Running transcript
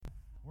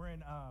in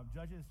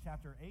Judges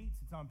chapter 8.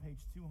 It's on page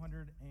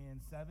 207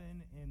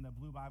 in the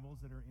blue Bibles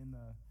that are in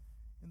the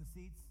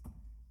seats.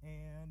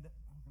 And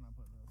how can I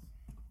put this?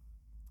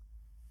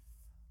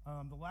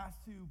 The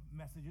last two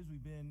messages,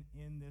 we've been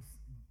in this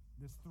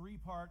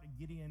three-part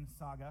Gideon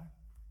saga,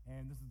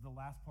 and this is the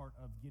last part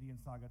of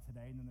Gideon saga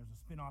today. And then there's a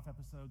spin-off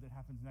episode that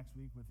happens next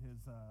week with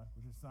his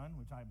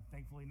son, which I'm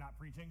thankfully not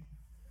preaching.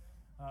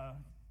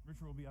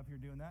 Richard will be up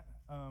here doing that.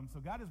 So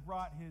God has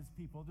brought his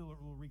people, do a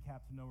little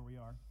recap to know where we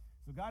are.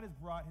 So God has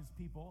brought his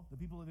people, the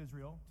people of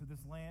Israel, to this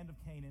land of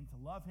Canaan to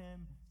love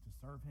him, to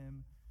serve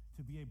him,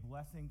 to be a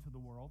blessing to the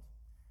world.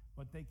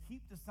 But they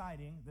keep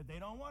deciding that they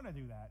don't want to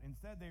do that.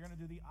 Instead, they're going to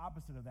do the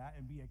opposite of that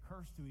and be a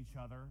curse to each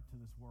other, to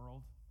this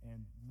world,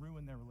 and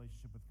ruin their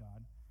relationship with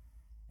God.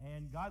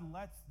 And God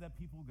lets the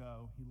people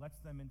go. He lets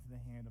them into the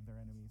hand of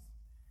their enemies.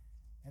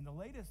 And the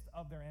latest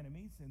of their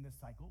enemies in this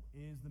cycle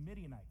is the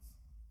Midianites.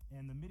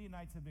 And the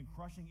Midianites have been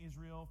crushing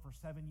Israel for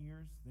 7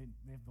 years. They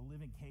have to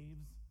live in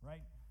caves,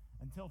 right?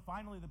 Until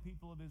finally the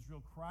people of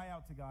Israel cry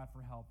out to God for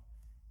help.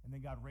 And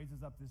then God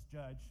raises up this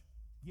judge,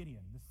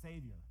 Gideon, the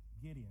savior,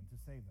 Gideon, to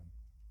save them.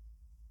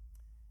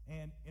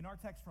 And in our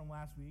text from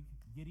last week,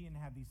 Gideon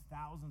had these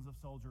thousands of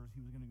soldiers he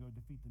was going to go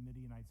defeat the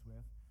Midianites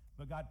with.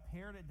 But God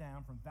pared it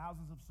down from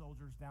thousands of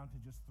soldiers down to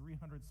just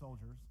 300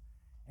 soldiers.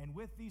 And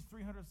with these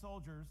 300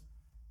 soldiers,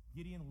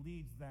 Gideon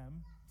leads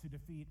them to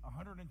defeat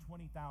 120,000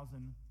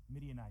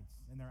 Midianites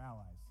and their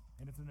allies.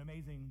 And it's an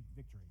amazing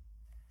victory.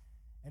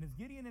 And as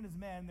Gideon and his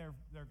men,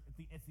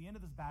 it's the end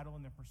of this battle,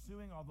 and they're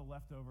pursuing all the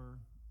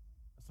leftover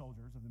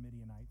soldiers of the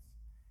Midianites.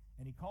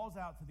 And he calls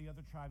out to the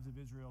other tribes of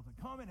Israel to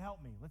come and help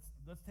me.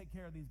 Let's take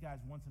care of these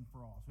guys once and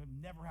for all, so we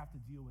never have to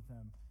deal with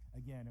them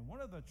again. And one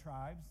of the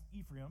tribes,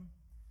 Ephraim,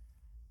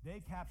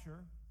 they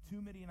capture two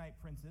Midianite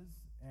princes,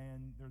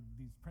 and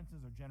these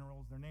princes are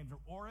generals. Their names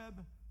are Oreb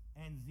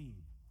and Zeb.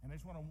 And I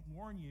just want to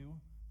warn you,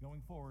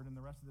 going forward in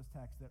the rest of this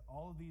text, that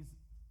all of these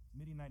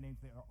Midianite names,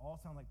 they all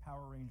sound like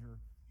Power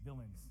Ranger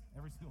villains,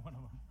 every single one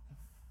of them.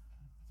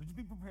 So just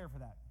be prepared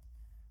for that.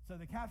 So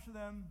they capture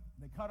them,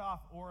 they cut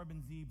off Oreb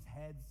and Zeb's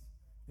heads,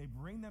 they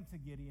bring them to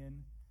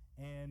Gideon,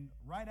 and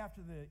right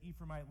after the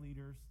Ephraimite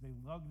leaders, they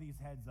lug these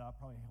heads up,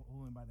 probably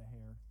holding by the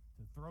hair,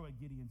 to throw at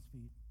Gideon's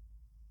feet.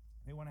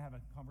 They want to have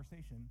a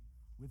conversation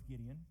with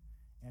Gideon,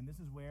 and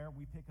this is where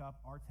we pick up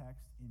our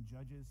text in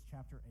Judges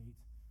chapter 8,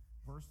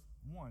 verse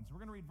 1. So we're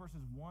going to read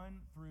verses 1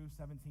 through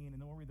 17, and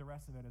then we'll read the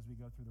rest of it as we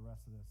go through the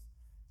rest of this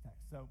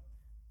text. So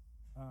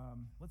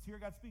let's hear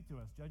God speak to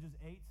us. Judges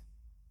 8,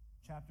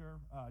 chapter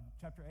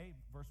 8,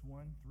 verse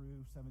 1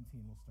 through 17.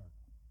 We'll start.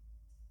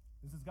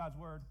 This is God's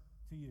word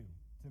to you,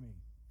 to me.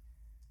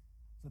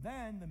 So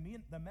then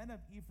the men of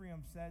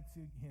Ephraim said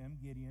to him,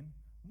 Gideon,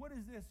 "What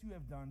is this you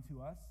have done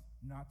to us,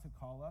 not to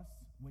call us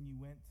when you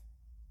went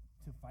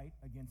to fight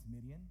against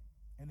Midian?"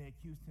 And they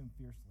accused him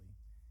fiercely.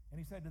 And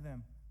he said to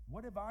them,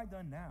 "What have I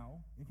done now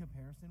in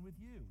comparison with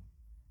you?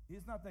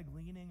 Is not the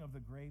gleaning of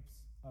the grapes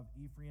of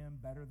Ephraim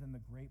better than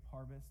the grape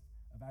harvest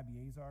of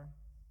Abiezer?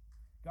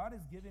 God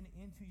has given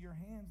into your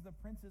hands the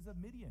princes of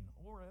Midian,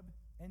 Oreb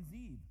and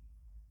Zeb.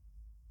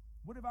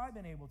 What have I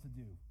been able to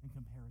do in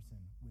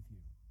comparison with you?"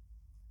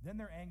 Then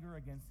their anger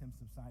against him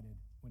subsided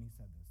when he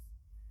said this.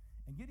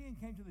 And Gideon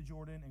came to the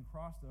Jordan and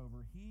crossed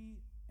over, he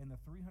and the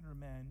 300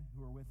 men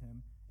who were with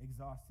him,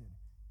 exhausted,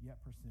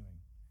 yet pursuing.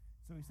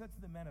 So he said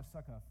to the men of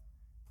Succoth,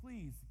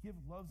 "Please give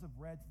loaves of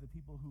bread to the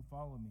people who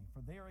follow me,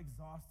 for they are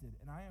exhausted,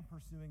 and I am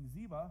pursuing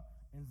Zebah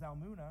and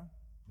Zalmunna,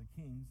 the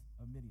kings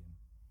of Midian."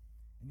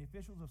 And the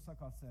officials of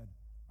Succoth said,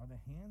 "Are the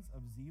hands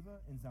of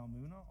Zebah and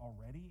Zalmunna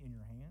already in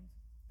your hand,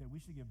 that we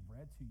should give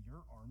bread to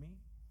your army?"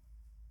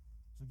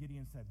 So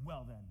Gideon said,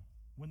 "Well then,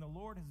 when the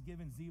Lord has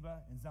given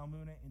Zebah and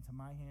Zalmunna into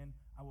my hand,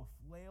 I will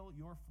flail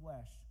your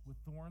flesh with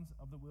thorns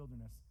of the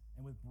wilderness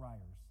and with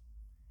briars."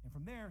 And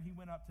from there he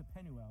went up to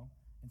Penuel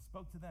and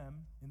spoke to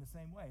them in the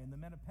same way. And the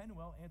men of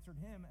Penuel answered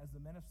him as the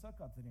men of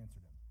Succoth had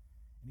answered him.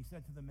 And he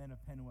said to the men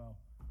of Penuel,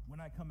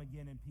 "When I come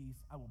again in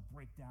peace, I will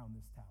break down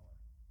this tower."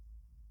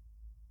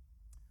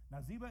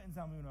 Now Zebah and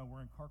Zalmunna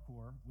were in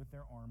Karkor with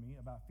their army,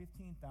 about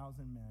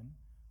 15,000 men,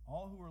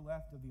 all who were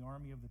left of the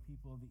army of the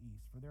people of the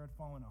east, for there had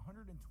fallen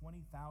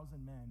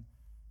 120,000 men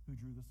who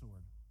drew the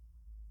sword.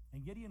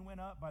 And Gideon went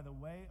up by the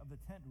way of the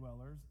tent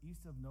dwellers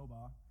east of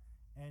Nobah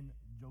and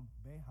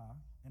Jogbeha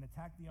and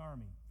attacked the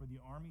army, for the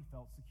army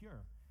felt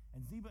secure.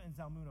 And Zebah and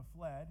Zalmunna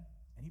fled,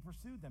 and he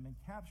pursued them and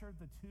captured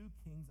the two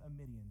kings of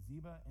Midian,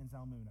 Zebah and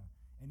Zalmunna,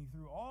 and he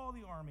threw all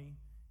the army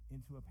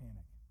into a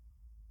panic.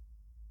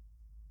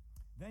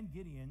 Then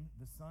Gideon,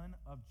 the son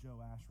of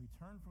Joash,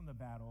 returned from the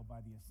battle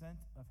by the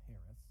ascent of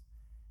Heres,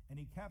 and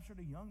he captured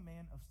a young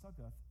man of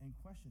Succoth and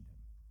questioned him.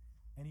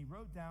 And he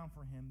wrote down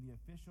for him the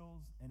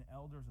officials and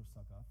elders of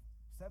Succoth,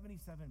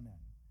 77 men.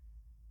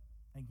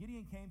 And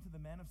Gideon came to the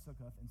men of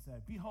Succoth and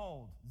said,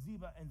 "Behold,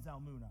 Zebah and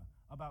Zalmunna,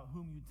 about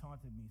whom you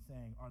taunted me,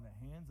 saying, Are the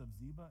hands of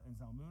Zebah and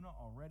Zalmunna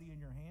already in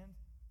your hand,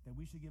 that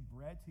we should give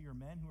bread to your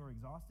men who are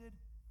exhausted?"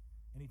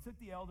 And he took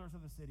the elders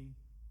of the city,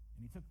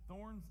 and he took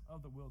thorns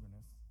of the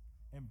wilderness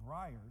and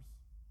briars,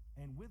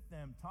 and with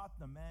them taught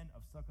the men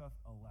of Succoth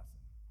a lesson.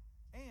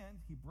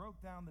 And he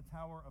broke down the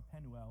tower of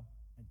Penuel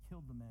and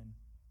killed the men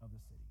of the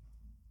city.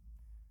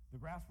 The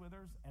grass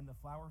withers and the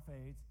flower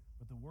fades,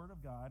 but the word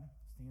of God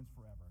stands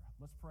forever.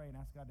 Let's pray and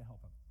ask God to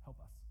help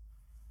us.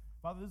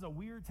 Father, this is a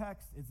weird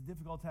text. It's a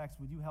difficult text.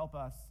 Would you help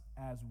us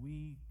as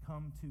we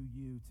come to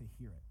you to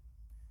hear it?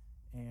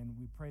 And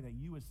we pray that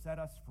you would set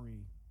us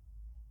free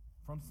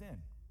from sin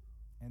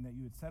and that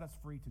you would set us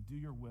free to do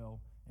your will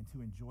and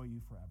to enjoy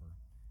you forever.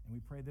 And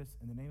we pray this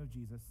in the name of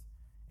Jesus.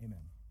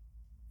 Amen.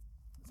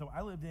 So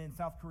I lived in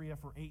South Korea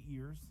for 8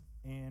 years,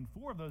 and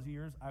 4 of those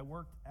years I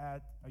worked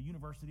at a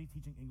university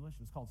teaching English.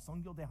 It was called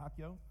Sunggil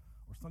Daehakyo,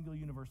 or Sunggil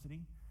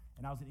University,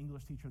 and I was an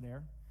English teacher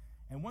there.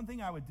 And one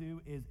thing I would do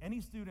is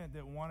any student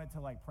that wanted to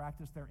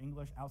practice their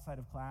English outside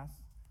of class,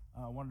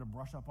 wanted to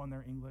brush up on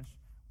their English,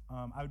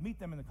 I would meet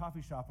them in the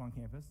coffee shop on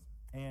campus,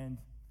 and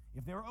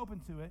if they were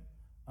open to it,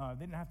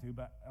 they didn't have to,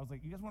 but I was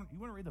like, you want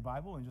to read the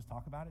Bible and just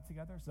talk about it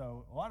together?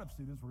 So a lot of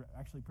students were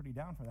actually pretty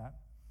down for that.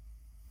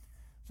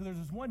 So there's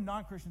this one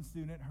non-Christian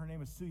student, her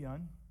name is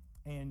Suyun,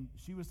 and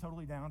she was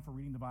totally down for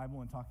reading the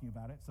Bible and talking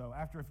about it. So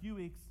after a few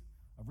weeks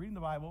of reading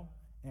the Bible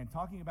and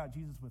talking about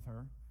Jesus with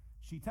her,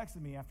 she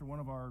texted me after one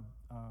of our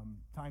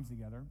times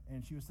together,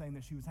 and she was saying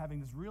that she was having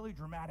this really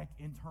dramatic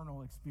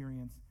internal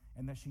experience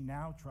and that she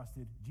now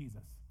trusted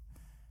Jesus,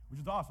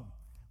 which is awesome.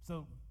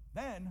 So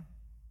then,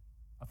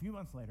 a few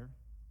months later,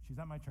 she's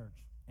at my church,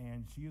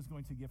 and she is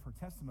going to give her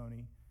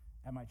testimony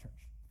at my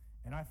church.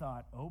 And I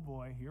thought, oh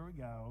boy, here we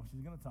go.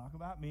 She's going to talk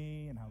about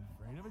me and how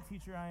great of a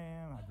teacher I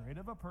am, how great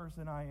of a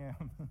person I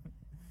am,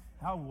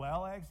 how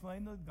well I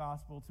explained the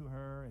gospel to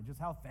her, and just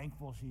how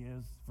thankful she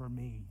is for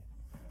me,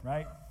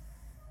 right?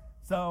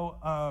 So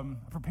I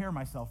prepare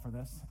myself for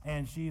this,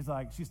 and she's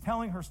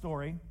telling her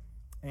story,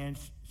 and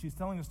she's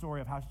telling the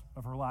story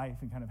of her life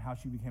and kind of how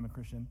she became a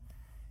Christian.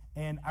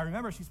 And I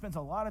remember she spends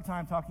a lot of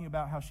time talking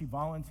about how she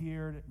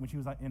volunteered when she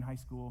was in high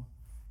school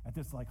at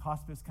this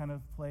hospice kind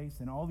of place,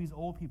 and all these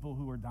old people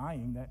who were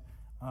dying that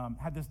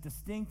had this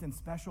distinct and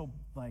special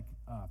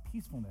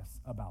peacefulness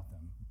about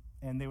them.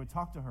 And they would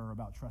talk to her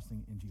about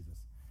trusting in Jesus.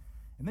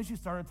 And then she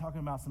started talking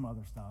about some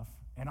other stuff,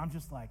 and I'm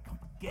just like,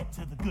 get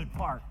to the good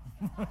part.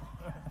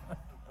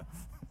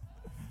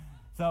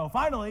 So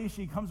finally,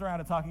 she comes around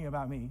to talking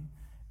about me,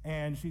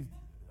 and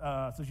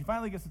so she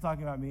finally gets to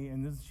talking about me,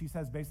 and she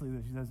says basically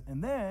this. She says,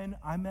 and then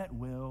I met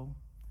Will,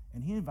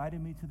 and he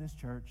invited me to this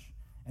church,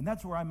 and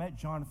that's where I met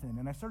Jonathan,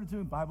 and I started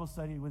doing Bible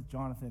study with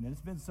Jonathan, and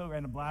it's been so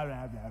random, blah,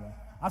 blah, blah, blah.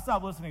 I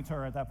stopped listening to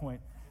her at that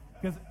point,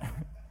 because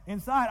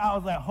inside I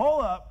was like,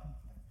 hold up,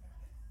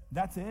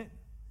 that's it?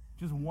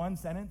 Just one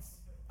sentence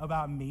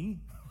about me?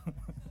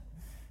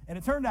 And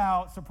it turned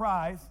out,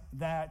 surprise,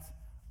 that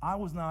I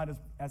was not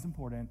as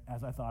important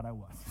as I thought I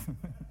was.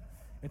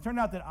 It turned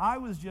out that I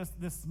was just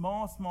this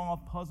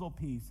small puzzle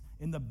piece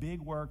in the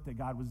big work that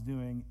God was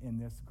doing in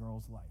this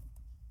girl's life.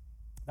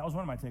 That was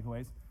one of my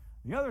takeaways.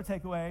 The other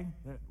takeaway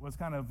that was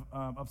kind of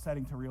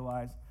upsetting to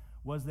realize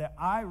was that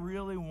I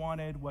really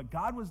wanted what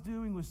God was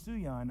doing with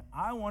Suyun,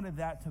 I wanted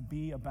that to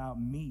be about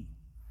me.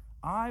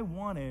 I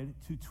wanted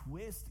to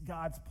twist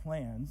God's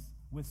plans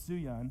with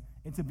Suyun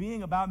into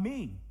being about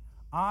me.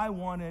 I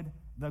wanted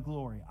the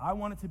glory. I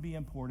wanted to be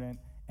important,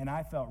 and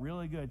I felt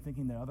really good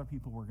thinking that other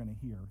people were going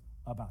to hear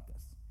about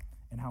this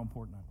and how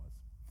important I was.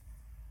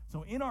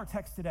 So in our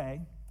text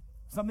today,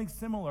 something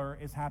similar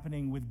is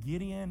happening with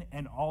Gideon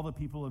and all the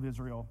people of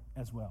Israel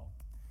as well.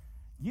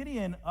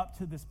 Gideon, up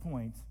to this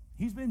point,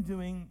 he's been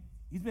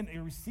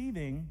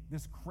receiving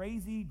this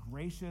crazy,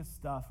 gracious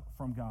stuff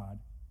from God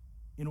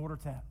in order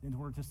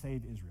to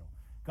save Israel.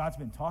 God's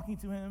been talking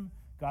to him.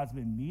 God's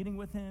been meeting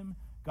with him.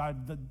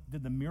 God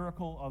did the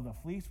miracle of the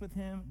fleece with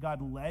him.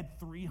 God led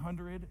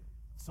 300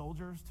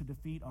 soldiers to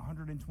defeat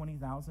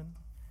 120,000.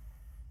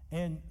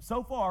 And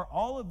so far,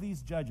 all of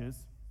these judges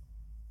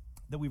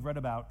that we've read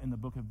about in the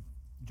book of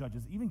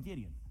Judges, even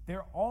Gideon,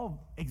 they're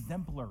all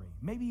exemplary.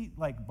 Maybe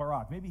like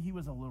Barak, maybe he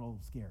was a little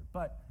scared.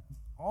 But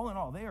all in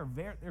all,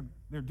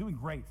 they're doing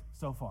great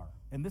so far.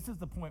 And this is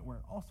the point where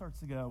it all starts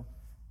to go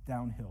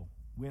downhill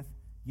with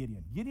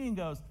Gideon. Gideon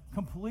goes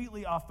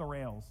completely off the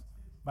rails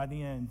by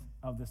the end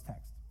of this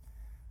text.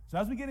 So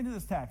as we get into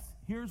this text,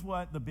 here's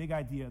what the big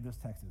idea of this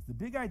text is. The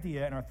big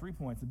idea in our 3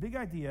 points, the big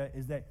idea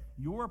is that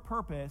your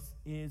purpose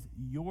is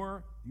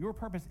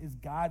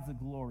God's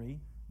glory,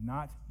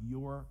 not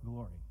your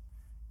glory.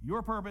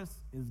 Your purpose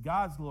is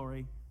God's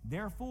glory.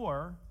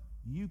 Therefore,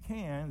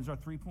 these are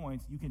 3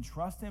 points, you can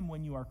trust him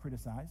when you are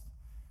criticized,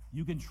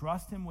 you can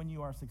trust him when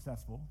you are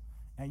successful,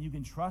 and you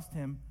can trust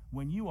him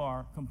when you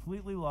are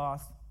completely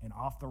lost and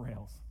off the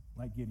rails,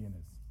 like Gideon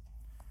is.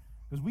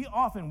 Because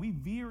we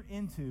veer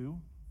into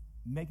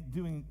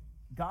doing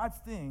God's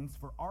things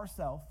for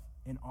ourselves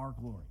and our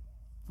glory.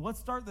 So let's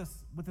start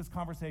with this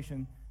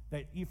conversation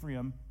that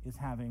Ephraim is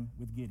having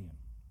with Gideon.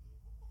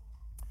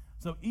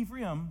 So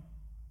Ephraim,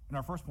 in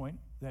our first point,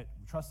 that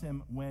trust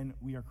him when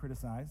we are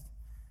criticized,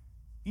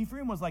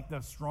 Ephraim was like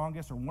the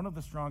strongest or one of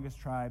the strongest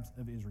tribes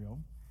of Israel.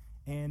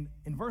 And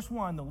in verse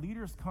 1, the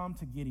leaders come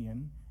to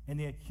Gideon and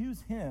they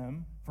accuse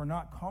him for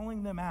not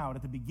calling them out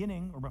at the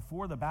beginning or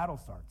before the battle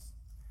starts.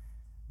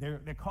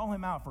 They call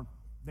him out for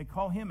they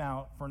call him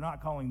out for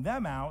not calling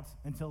them out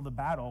until the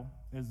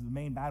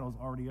main battle is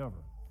already over.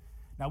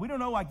 Now, we don't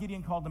know why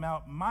Gideon called them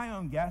out. My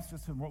own guess,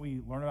 just from what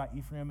we learn about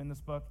Ephraim in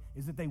this book,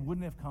 is that they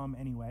wouldn't have come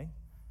anyway.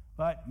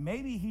 But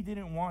maybe he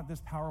didn't want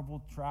this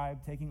powerful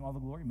tribe taking all the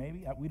glory.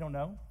 Maybe. We don't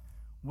know.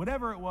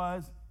 Whatever it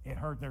was, it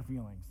hurt their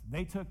feelings.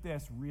 They took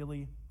this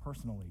really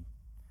personally.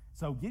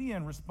 So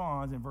Gideon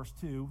responds in verse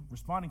 2,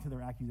 responding to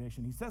their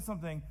accusation. He says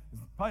something that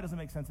probably doesn't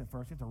make sense at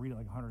first. You have to read it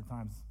like 100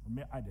 times.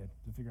 I did,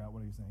 to figure out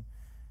what he was saying.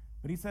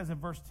 But he says in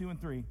verse 2 and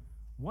 3,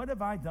 "What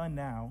have I done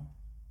now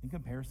in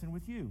comparison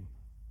with you?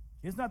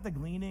 Is not the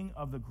gleaning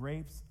of the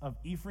grapes of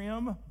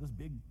Ephraim, this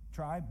big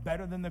tribe,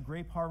 better than the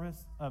grape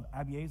harvest of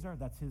Abiezer?"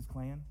 That's his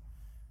clan.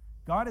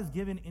 "God has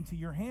given into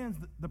your hands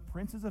the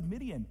princes of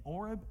Midian,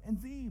 Oreb and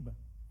Zeb.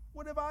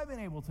 What have I been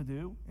able to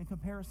do in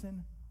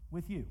comparison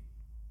with you?"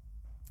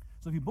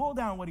 So if you boil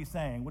down what he's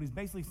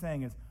basically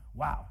saying is,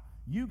 wow,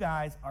 you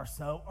guys are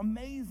so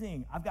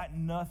amazing. I've got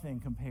nothing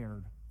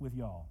compared with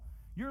y'all.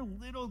 Your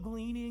little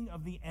gleaning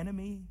of the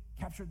enemy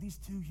captured these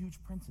two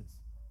huge princes.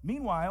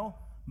 Meanwhile,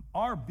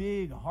 our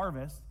big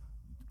harvest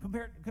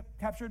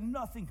captured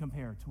nothing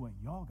compared to what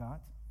y'all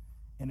got.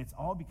 And it's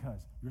all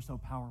because you're so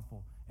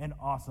powerful and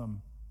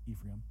awesome,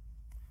 Ephraim.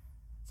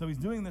 So he's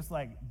doing this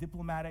like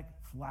diplomatic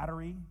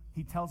flattery.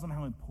 He tells them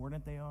how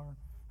important they are,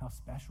 how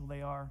special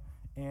they are,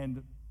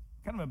 and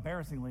kind of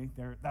embarrassingly,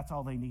 that's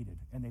all they needed,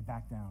 and they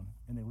back down,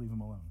 and they leave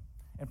him alone.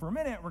 And for a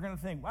minute, we're going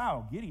to think,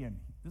 wow, Gideon,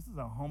 this is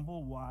a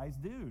humble, wise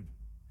dude.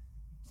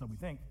 So we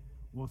think.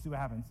 We'll see what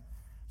happens.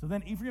 So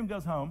then Ephraim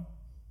goes home,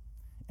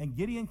 and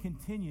Gideon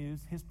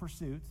continues his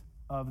pursuit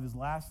of his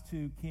last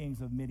two kings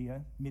of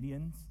Midianites,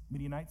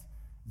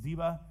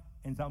 Zebah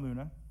and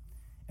Zalmunna,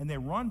 and they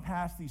run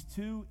past these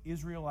two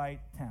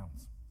Israelite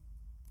towns.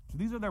 So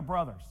these are their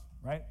brothers,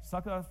 right?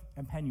 Succoth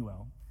and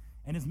Penuel.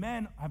 And his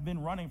men have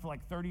been running for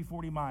like 30,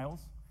 40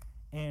 miles,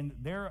 and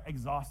they're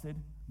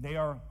exhausted. They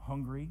are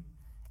hungry.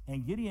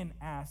 And Gideon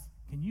asks,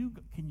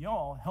 can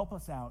y'all help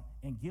us out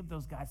and give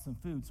those guys some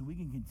food so we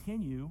can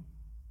continue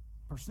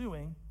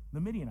pursuing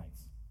the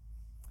Midianites?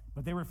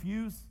 But they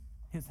refuse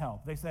his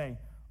help. They say,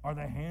 "Are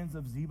the hands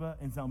of Zebah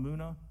and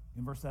Zalmunna,"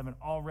 in verse 7,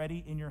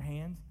 "already in your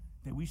hand,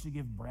 that we should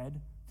give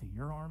bread to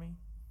your army?"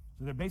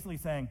 So they're basically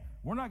saying,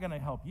 we're not going to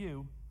help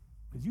you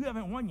because you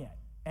haven't won yet.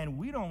 And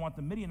we don't want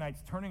the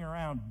Midianites turning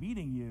around,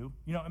 beating you.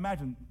 You know,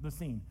 imagine the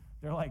scene.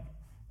 They're like,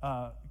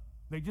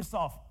 they just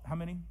saw how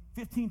many?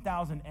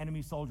 15,000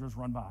 enemy soldiers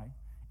run by.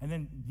 And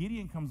then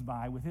Gideon comes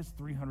by with his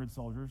 300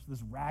 soldiers,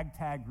 this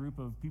ragtag group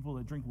of people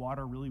that drink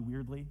water really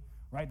weirdly,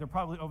 right? They're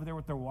probably over there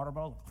with their water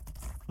bottle.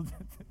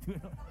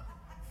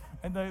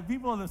 And the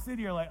people in the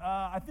city are like,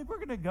 I think we're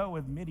going to go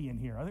with Midian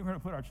here. I think we're going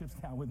to put our chips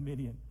down with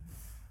Midian.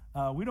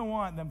 We don't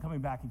want them coming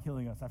back and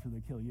killing us after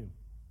they kill you.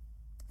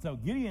 So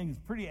Gideon is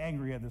pretty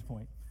angry at this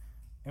point,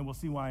 and we'll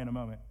see why in a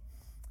moment.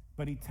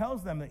 But he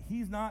tells them that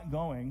he's not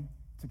going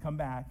to come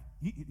back.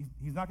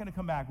 He's not going to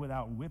come back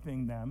without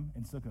whipping them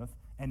in Sukkoth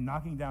and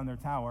knocking down their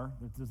tower.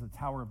 There's a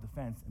tower of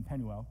defense in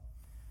Penuel.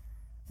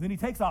 So then he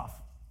takes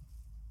off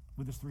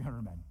with his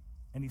 300 men,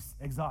 and he's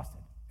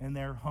exhausted, and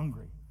they're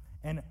hungry.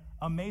 And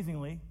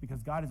amazingly,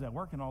 because God is at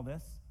work in all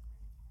this,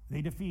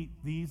 they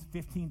defeat these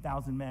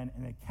 15,000 men,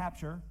 and they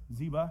capture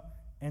Zebah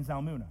and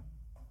Zalmunna.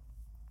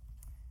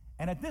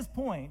 And at this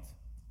point,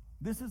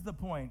 this is the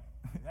point,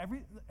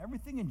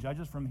 everything in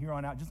Judges from here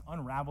on out just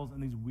unravels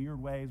in these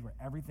weird ways where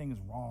everything is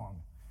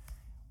wrong.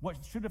 What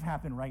should have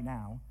happened right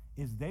now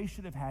is they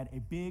should have had a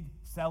big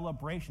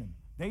celebration.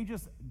 They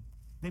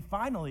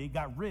finally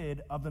got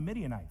rid of the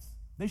Midianites.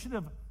 They should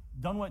have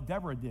done what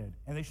Deborah did,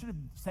 and they should have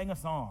sang a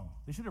song.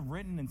 They should have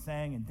written and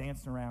sang and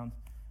danced around.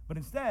 But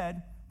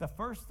instead, the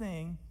first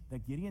thing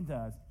that Gideon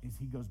does is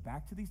he goes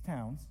back to these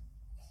towns.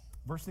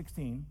 Verse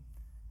 16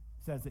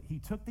 says that he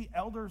took the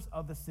elders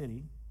of the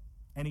city,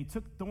 and he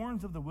took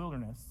thorns of the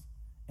wilderness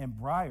and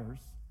briars,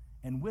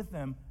 and with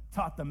them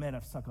taught the men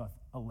of Sukkoth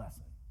a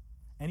lesson.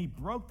 And he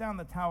broke down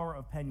the tower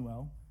of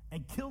Penuel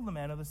and killed the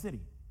men of the city.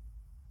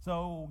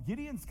 So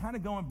Gideon's kind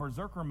of going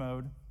berserker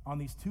mode on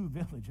these two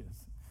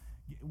villages.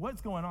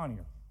 What's going on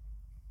here?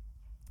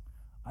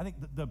 I think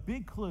the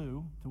big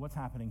clue to what's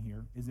happening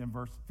here is in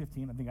verse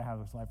 15. I think I have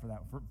a slide for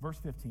that. Verse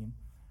 15.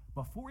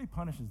 Before he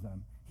punishes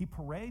them, he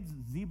parades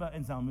Zebah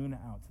and Zalmunna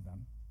out to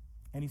them.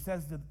 And he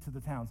says to the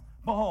towns,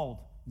 "Behold,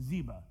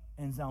 Zebah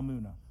and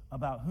Zalmunna,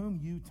 about whom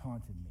you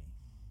taunted me."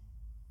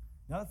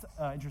 Now that's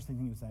an interesting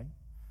thing to say.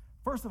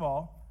 First of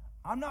all,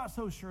 I'm not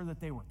so sure that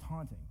they were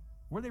taunting.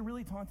 Were they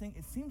really taunting?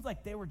 It seems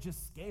like they were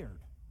just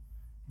scared.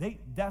 They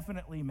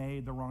definitely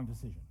made the wrong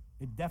decision.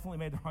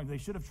 They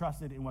should have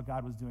trusted in what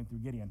God was doing through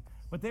Gideon.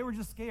 But they were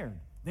just scared.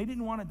 They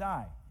didn't want to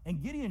die.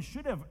 And Gideon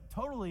should have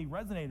totally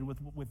resonated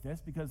with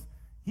this because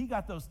he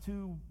got those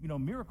two,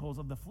 miracles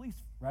of the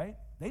fleece, right?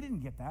 They didn't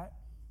get that.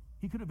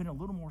 He could have been a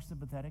little more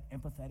sympathetic,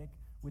 empathetic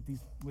with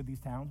these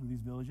towns, with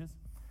these villages.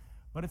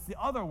 But it's the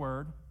other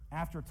word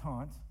after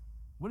taunt.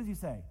 What does he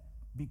say?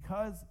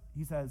 Because,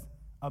 he says,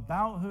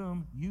 about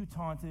whom you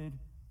taunted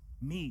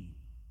me.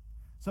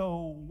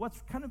 So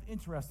what's kind of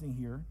interesting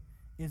here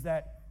is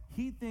that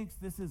he thinks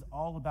this is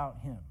all about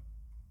him.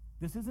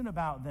 This isn't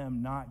about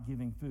them not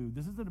giving food.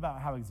 This isn't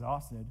about how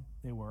exhausted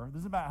they were.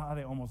 This is about how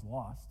they almost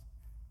lost.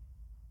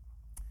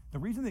 The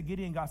reason that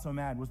Gideon got so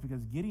mad was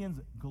because Gideon's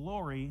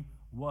glory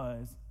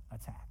was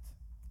attacked.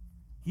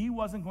 He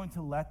wasn't going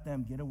to let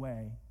them get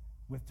away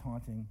with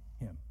taunting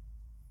him.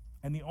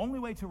 And the only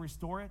way to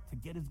restore it, to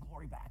get his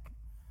glory back,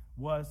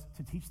 was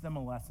to teach them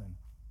a lesson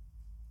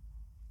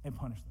and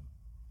punish them.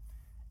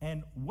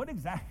 And what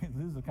exactly,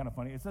 this is kind of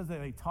funny, it says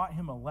that they taught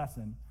him a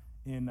lesson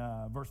in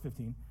verse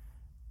 15.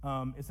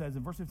 It says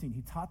in verse 15,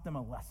 he taught them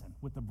a lesson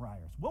with the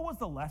briars. What was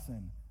the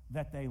lesson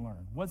that they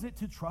learned? Was it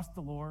to trust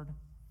the Lord?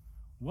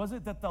 Was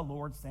it that the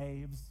Lord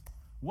saves?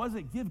 Was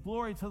it give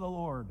glory to the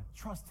Lord,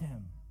 trust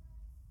him?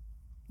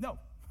 No.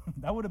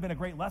 That would have been a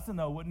great lesson,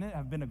 though, wouldn't it?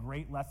 Have been a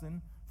great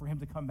lesson for him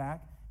to come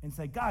back and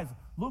say, guys,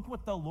 look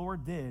what the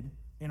Lord did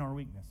in our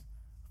weakness.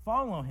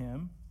 Follow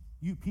him,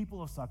 you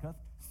people of Succoth.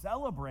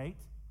 Celebrate.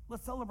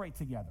 Let's celebrate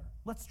together.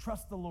 Let's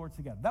trust the Lord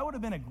together. That would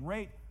have been a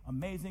great,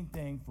 amazing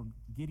thing for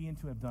Gideon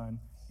to have done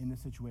in this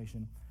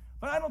situation.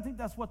 But I don't think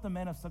that's what the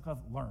men of Succoth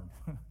learned.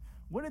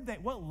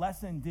 What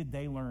lesson did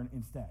they learn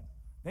instead?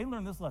 They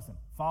learned this lesson.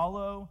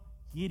 Follow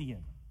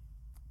Gideon.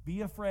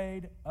 Be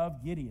afraid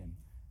of Gideon.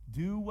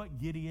 Do what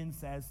Gideon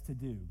says to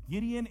do.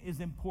 Gideon is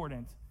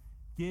important.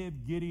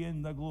 Give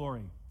Gideon the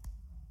glory.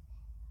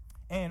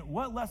 And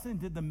what lesson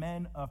did the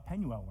men of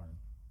Penuel learn?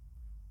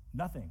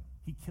 Nothing.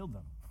 He killed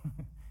them.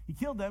 He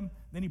killed them,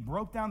 then he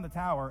broke down the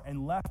tower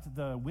and left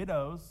the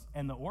widows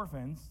and the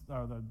orphans,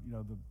 or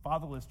the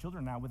fatherless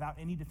children now, without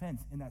any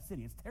defense in that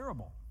city. It's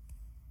terrible.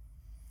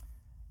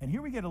 And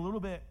here we get a little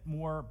bit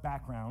more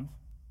background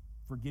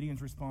for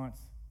Gideon's response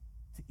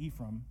to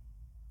Ephraim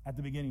at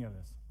the beginning of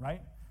this,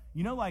 right?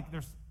 You know, like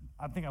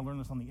I think I learned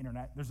this on the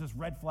internet. There's this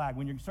red flag.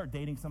 When you start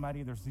dating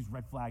somebody, there's these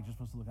red flags you're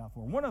supposed to look out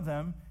for. One of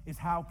them is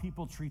how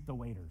people treat the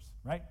waiters,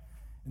 right?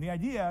 And the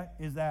idea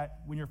is that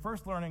when you're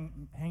first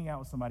learning, hanging out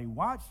with somebody,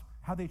 watch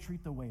how they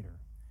treat the waiter.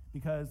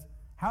 Because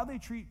how they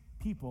treat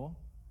people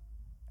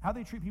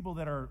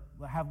that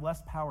have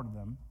less power to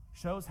them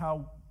shows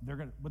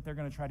what they're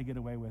going to try to get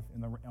away with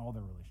in all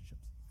their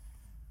relationships.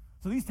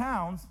 So these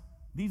towns,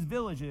 these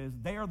villages,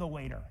 they are the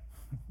waiter.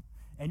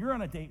 And you're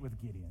on a date with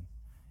Gideon.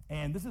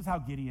 And this is how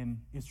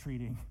Gideon is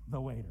treating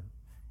the waiter.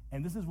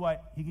 And this is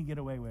what he can get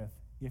away with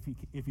if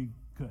he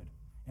could.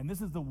 And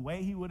this is the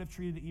way he would have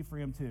treated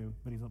Ephraim too,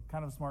 but he's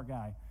kind of a smart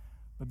guy.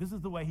 But this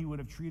is the way he would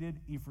have treated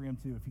Ephraim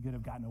too if he could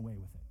have gotten away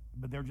with it.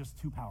 But they're just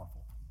too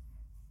powerful.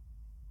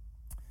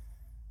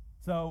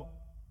 So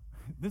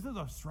this is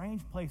a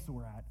strange place that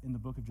we're at in the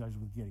book of Judges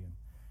with Gideon.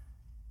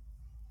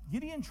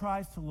 Gideon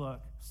tries to look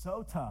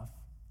so tough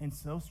and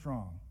so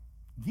strong.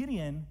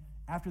 Gideon,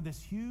 after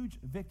this huge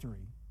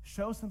victory,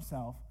 shows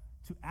himself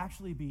to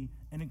actually be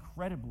an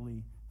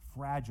incredibly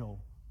fragile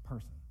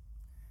person.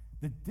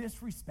 The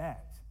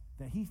disrespect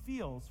that he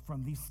feels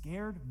from these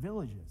scared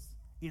villages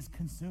is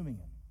consuming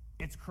him.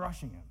 It's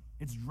crushing him.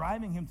 It's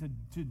driving him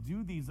to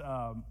do these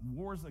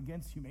wars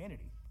against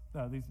humanity,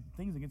 these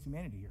things against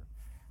humanity here.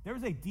 There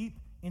is a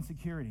deep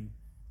insecurity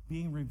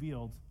being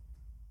revealed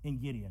in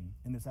Gideon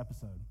in this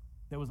episode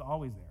that was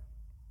always there.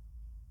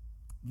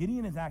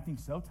 Gideon is acting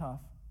so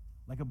tough,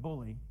 like a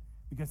bully,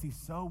 because he's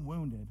so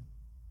wounded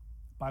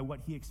by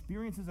what he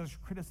experiences as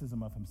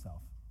criticism of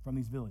himself from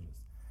these villages.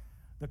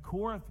 The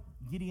core of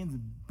Gideon's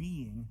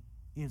being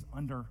is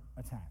under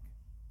attack.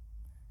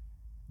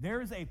 There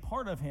is a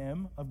part of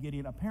him, of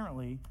Gideon,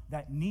 apparently,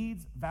 that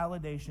needs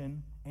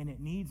validation and it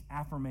needs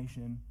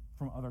affirmation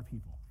from other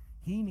people.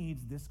 He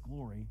needs this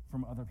glory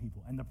from other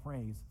people and the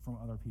praise from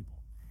other people.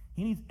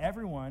 He needs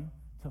everyone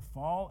to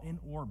fall in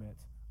orbit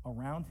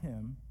around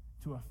him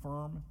to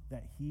affirm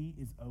that he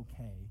is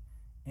okay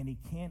and he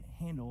can't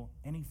handle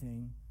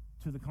anything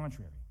to the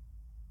contrary.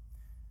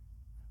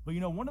 But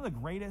one of the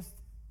greatest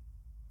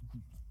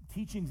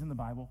teachings in the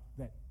Bible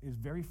that is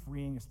very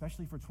freeing,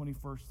 especially for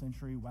 21st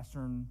century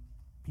Western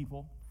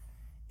people,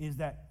 is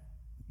that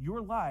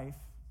your life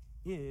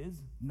is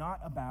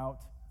not about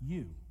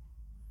you.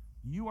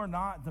 You are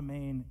not the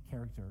main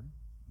character.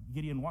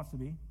 Gideon wants to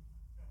be,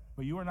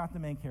 but you are not the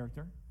main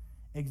character.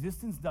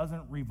 Existence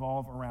doesn't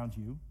revolve around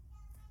you.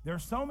 There are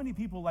so many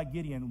people like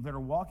Gideon that are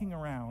walking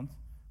around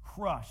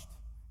crushed,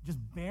 just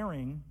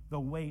bearing the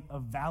weight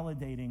of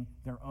validating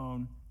their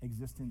own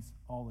existence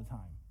all the time.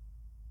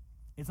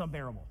 It's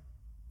unbearable,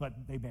 but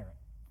they bear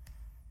it.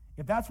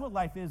 If that's what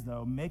life is,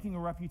 though, making a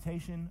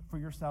reputation for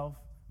yourself,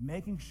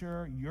 making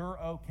sure you're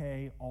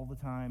okay all the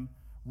time,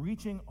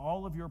 reaching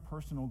all of your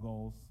personal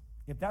goals,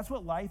 if that's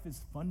what life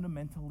is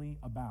fundamentally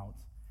about,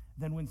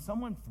 then when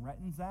someone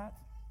threatens that,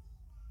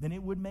 then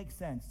it would make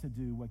sense to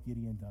do what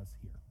Gideon does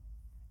here.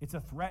 It's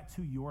a threat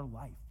to your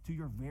life, to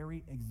your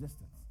very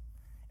existence.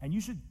 And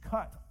you should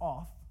cut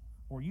off,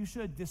 or you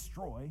should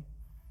destroy,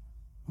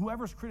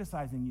 whoever's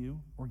criticizing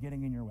you or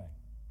getting in your way.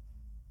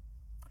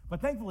 But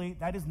thankfully,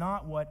 that is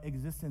not what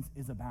existence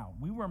is about.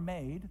 We were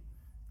made,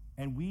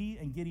 and we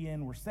and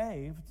Gideon were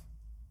saved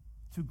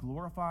to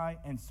glorify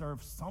and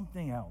serve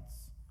something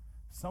else,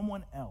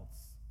 someone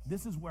else.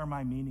 This is where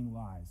my meaning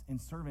lies, in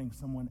serving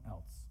someone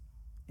else,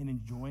 in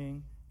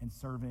enjoying and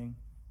serving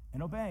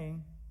and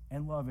obeying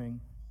and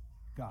loving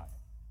God,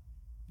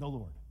 the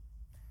Lord.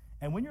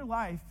 And when your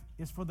life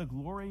is for the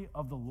glory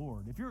of the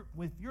Lord, if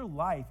your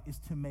life is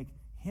to make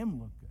him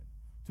look good,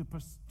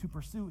 to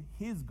pursue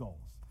his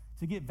goals,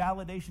 to get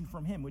validation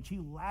from him, which he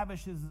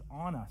lavishes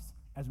on us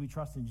as we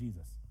trust in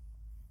Jesus,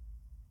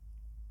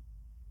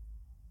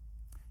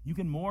 you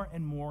can more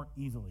and more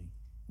easily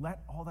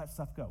let all that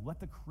stuff go. Let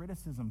the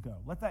criticism go.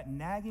 Let that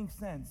nagging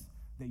sense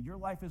that your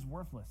life is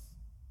worthless,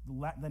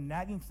 the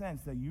nagging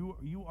sense that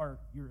your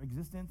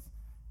existence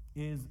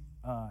is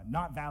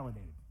not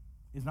validated,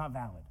 is not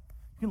valid.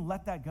 You can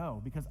let that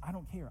go because I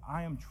don't care.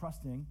 I am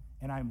trusting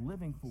and I'm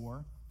living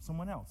for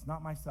someone else,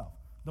 not myself.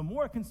 The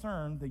more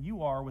concerned that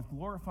you are with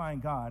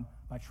glorifying God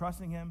by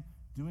trusting him,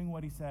 doing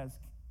what he says,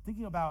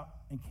 thinking about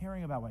and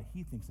caring about what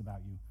he thinks about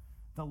you,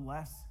 the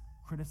less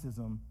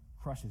criticism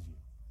crushes you.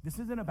 This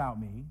isn't about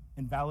me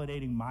and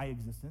validating my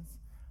existence.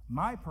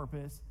 My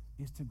purpose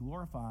is to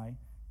glorify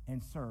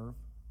and serve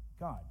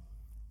God.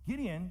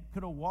 Gideon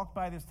could have walked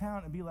by this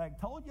town and be like,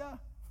 told ya,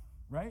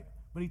 right?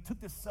 But he took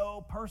this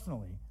so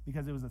personally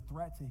because it was a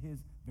threat to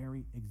his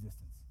very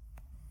existence.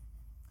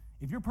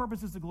 If your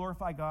purpose is to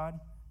glorify God,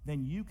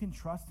 then you can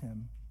trust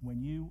him when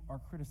you are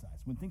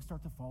criticized, when things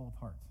start to fall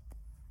apart.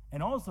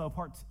 And also,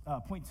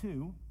 point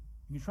two,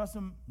 you can trust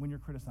him when you're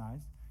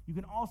criticized. You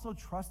can also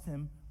trust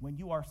him when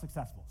you are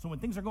successful. So when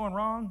things are going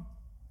wrong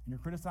and you're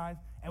criticized,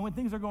 and when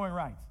things are going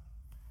right.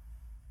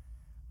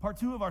 Part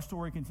two of our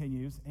story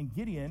continues, and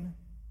Gideon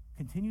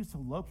continues to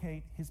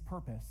locate his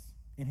purpose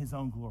in his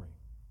own glory.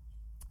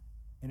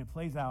 And it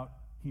plays out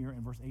here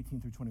in verse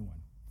 18 through 21.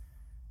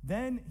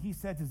 Then he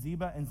said to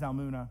Zebah and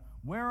Zalmunna,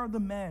 "Where are the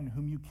men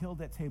whom you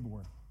killed at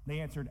Tabor?"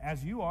 They answered,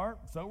 "As you are,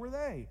 so were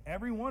they.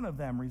 Every one of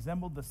them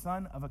resembled the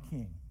son of a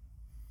king."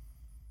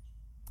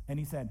 And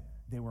he said,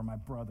 "They were my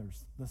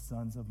brothers, the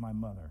sons of my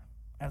mother.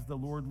 As the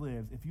Lord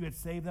lives, if you had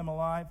saved them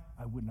alive,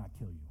 I would not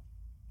kill you."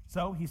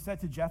 So he said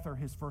to Jether,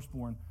 his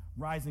firstborn,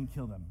 "Rise and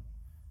kill them."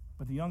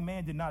 But the young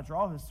man did not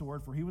draw his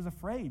sword, for he was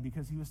afraid,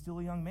 because he was still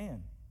a young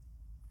man.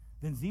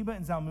 Then Zebah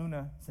and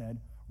Zalmunna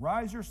said,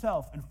 "Rise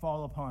yourself and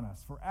fall upon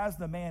us, for as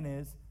the man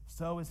is,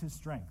 so is his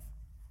strength."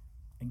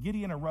 And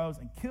Gideon arose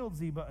and killed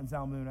Zebah and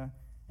Zalmunna,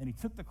 and he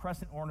took the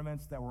crescent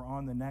ornaments that were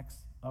on the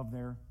necks of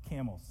their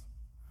camels.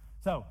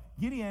 So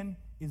Gideon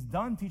is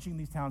done teaching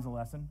these towns a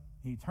lesson.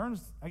 He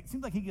turns, it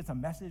seems like he gets a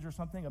message or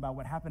something about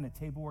what happened at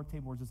Tabor.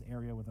 Tabor is this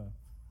area with a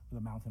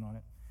mountain on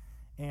it.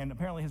 And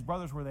apparently his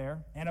brothers were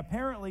there. And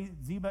apparently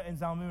Zebah and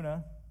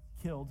Zalmunna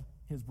killed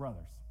his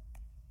brothers.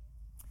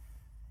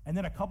 And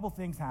then a couple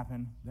things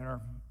happen that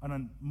are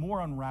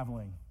more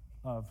unraveling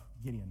of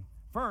Gideon.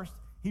 First,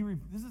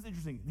 this is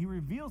interesting. He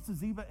reveals to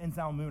Zebah and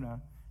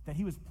Zalmunna that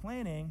he was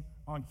planning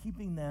on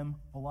keeping them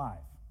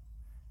alive.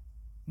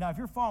 Now, if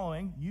you're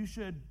following, you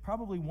should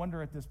probably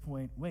wonder at this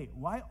point, wait,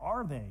 why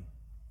are they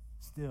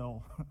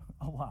still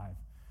alive?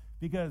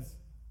 Because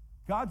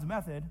God's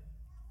method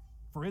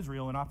for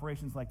Israel in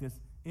operations like this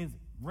is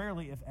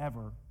rarely, if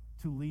ever,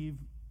 to leave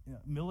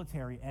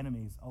military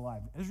enemies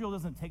alive. Israel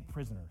doesn't take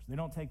prisoners. They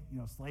don't take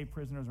slave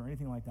prisoners or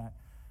anything like that.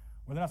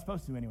 Or they're not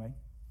supposed to anyway.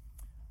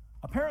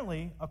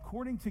 Apparently,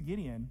 according to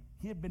Gideon,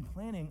 he had been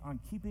planning on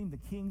keeping the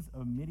kings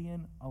of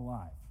Midian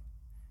alive.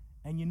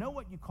 And you know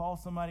what you call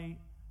somebody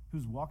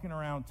who's walking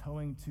around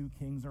towing two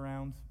kings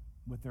around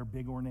with their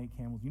big ornate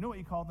camels? You know what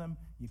you call them?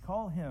 You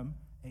call him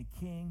a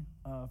king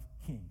of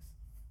kings.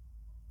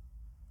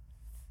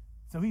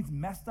 So he's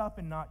messed up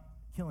in not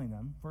killing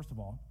them, first of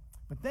all.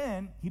 But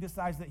then he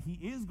decides that he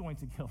is going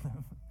to kill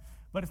them.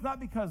 But it's not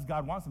because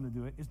God wants him to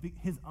do it. It's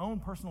his own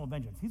personal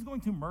vengeance. He's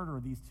going to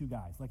murder these two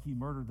guys like he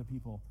murdered the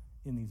people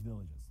in these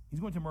villages. He's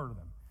going to murder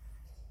them.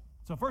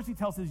 So first he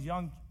tells his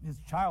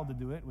child to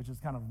do it, which is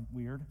kind of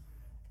weird.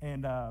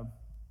 And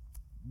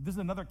this is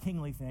another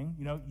kingly thing.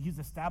 He's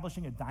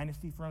establishing a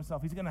dynasty for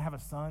himself. He's going to have a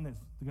son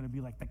that's going to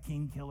be like the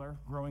king killer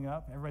growing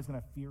up. Everybody's going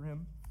to fear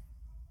him.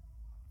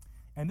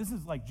 And this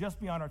is like just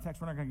beyond our text.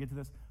 We're not going to get to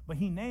this. But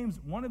he names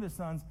one of his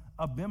sons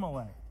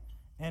Abimelech.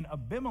 And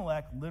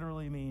Abimelech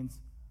literally means,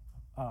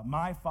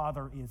 my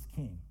father is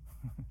king.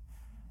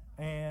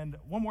 And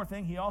one more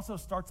thing, he also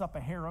starts up a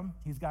harem.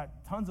 He's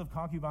got tons of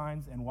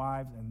concubines and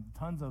wives and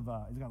tons of,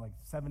 he's got like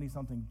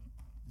 70-something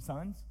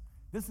sons.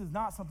 This is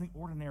not something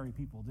ordinary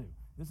people do.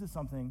 This is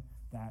something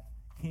that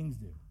kings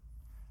do.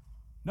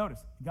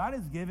 Notice, God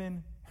has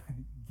given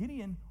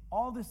Gideon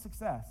all this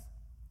success.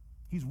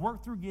 He's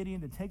worked through Gideon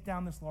to take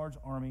down this large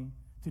army,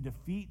 to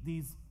defeat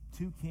these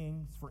two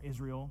kings for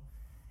Israel.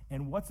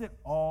 And what's it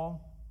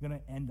all going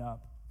to end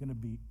up going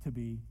to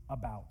be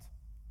about?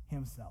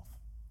 Himself,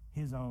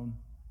 his own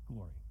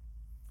glory.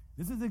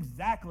 This is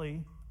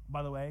exactly,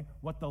 by the way,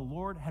 what the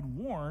Lord had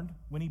warned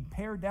when he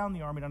pared down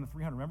the army down to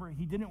 300. Remember,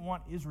 he didn't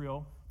want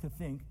Israel to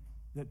think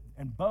that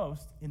and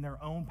boast in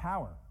their own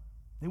power.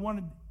 They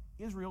wanted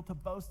Israel to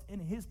boast in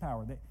his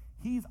power, that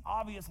he's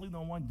obviously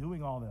the one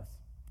doing all this.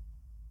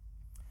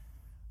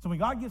 So when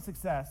God gives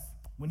success,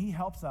 when he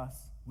helps us,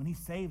 when he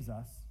saves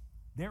us,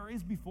 there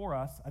is before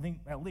us, I think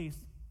at least,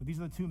 but these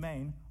are the two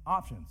main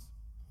options.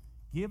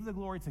 Give the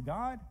glory to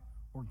God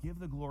or give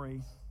the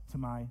glory to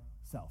myself.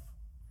 self.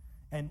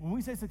 And when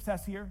we say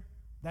success here,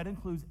 that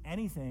includes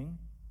anything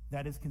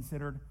that is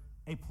considered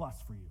a plus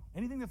for you.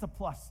 Anything that's a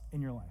plus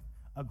in your life.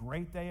 A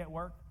great day at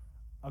work,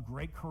 a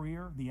great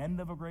career, the end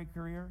of a great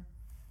career.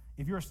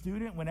 If you're a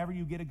student, whenever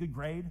you get a good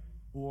grade,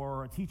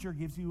 or a teacher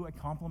gives you a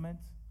compliment,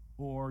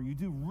 or you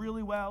do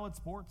really well at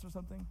sports or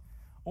something,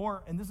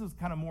 or, and this is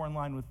kind of more in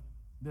line with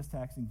this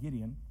text in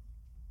Gideon,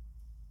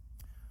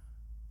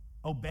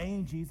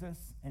 obeying Jesus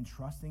and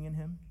trusting in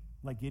him,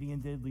 like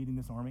Gideon did leading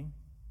this army.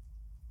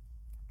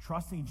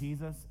 Trusting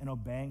Jesus and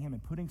obeying him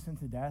and putting sin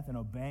to death and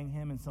obeying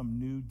him in some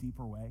new,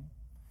 deeper way.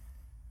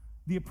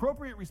 The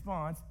appropriate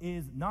response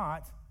is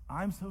not,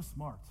 I'm so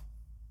smart.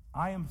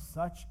 I am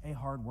such a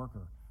hard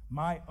worker.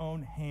 My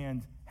own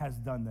hand has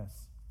done this.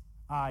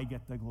 I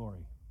get the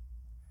glory.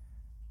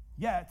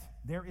 Yet,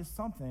 there is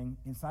something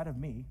inside of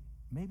me,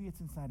 maybe it's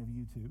inside of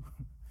you too,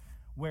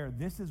 where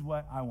this is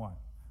what I want.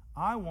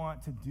 I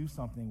want to do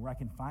something where I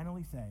can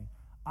finally say,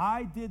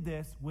 I did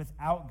this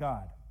without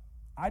God.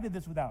 I did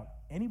this without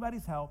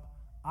anybody's help.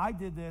 I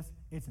did this.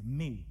 It's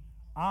me.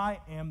 I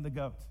am the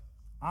GOAT.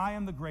 I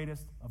am the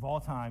greatest of all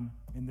time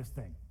in this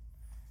thing.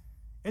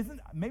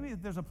 Maybe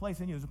there's a place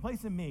in you, there's a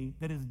place in me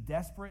that is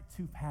desperate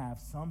to have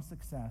some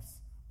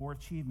success or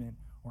achievement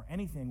or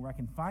anything where I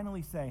can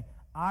finally say,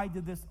 I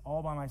did this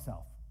all by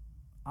myself.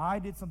 I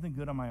did something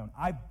good on my own.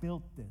 I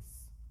built this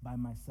by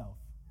myself,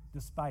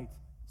 despite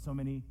so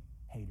many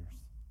haters.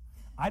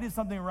 I did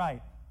something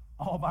right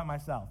all by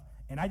myself,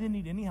 and I didn't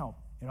need any help.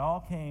 It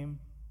all came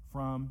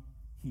from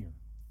here.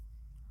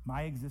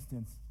 My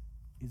existence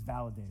is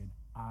validated.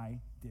 I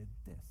did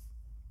this.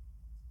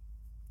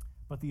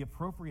 But the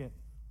appropriate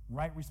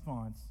right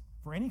response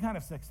for any kind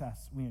of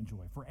success we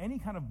enjoy, for any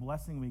kind of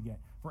blessing we get,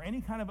 for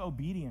any kind of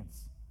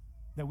obedience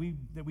that we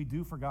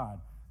do for God,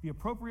 the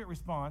appropriate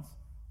response,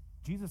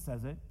 Jesus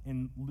says it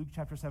in Luke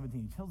chapter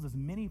 17. He tells this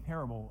mini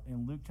parable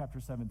in Luke chapter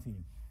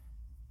 17.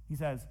 He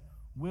says,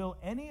 will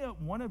any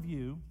one of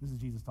you, this is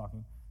Jesus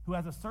talking, who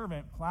has a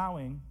servant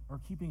plowing or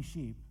keeping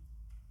sheep,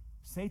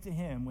 say to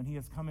him when he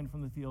has come in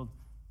from the field,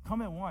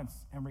 come at once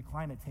and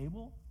recline at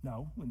table?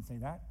 No, he wouldn't say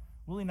that.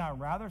 Will he not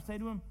rather say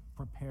to him,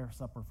 prepare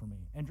supper for me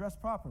and dress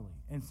properly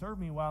and serve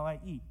me while I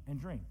eat and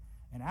drink,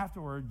 and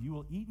afterward you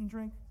will eat and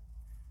drink?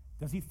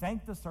 Does he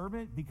thank the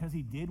servant because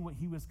he did what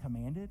he was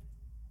commanded?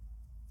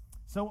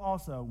 So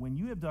also, when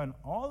you have done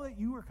all that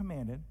you were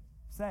commanded,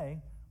 say,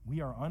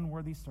 we are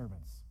unworthy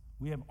servants.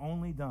 We have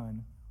only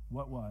done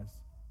what was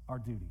our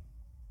duty.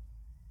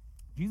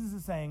 Jesus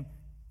is saying,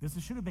 this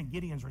should have been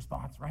Gideon's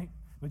response, right?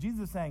 But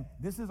Jesus is saying,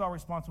 this is our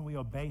response when we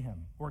obey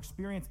him or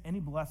experience any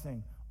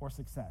blessing or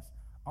success.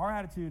 Our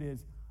attitude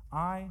is,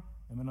 I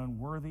am an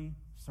unworthy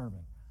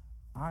servant.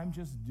 I'm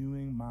just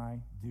doing my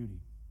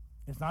duty.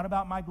 It's not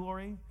about my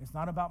glory. It's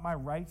not about my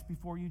rights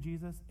before you,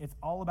 Jesus. It's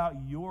all about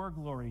your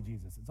glory,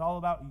 Jesus. It's all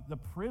about the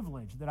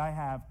privilege that I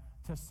have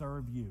to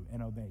serve you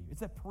and obey you.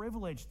 It's a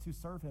privilege to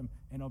serve him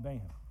and obey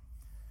him.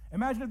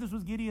 Imagine if this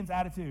was Gideon's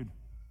attitude.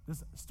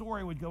 This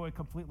story would go a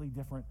completely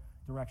different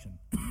direction.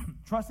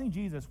 Trusting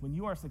Jesus when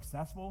you are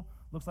successful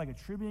looks like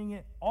attributing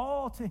it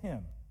all to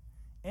him.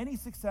 Any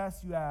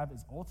success you have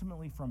is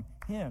ultimately from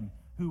him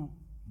who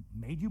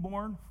made you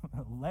born,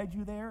 led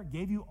you there,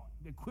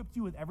 equipped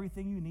you with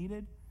everything you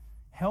needed,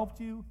 helped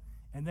you,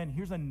 and then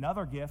here's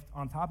another gift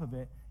on top of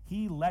it.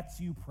 He lets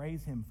you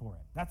praise him for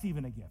it. That's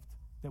even a gift,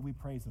 that we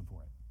praise him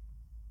for it.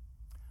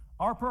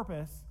 Our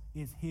purpose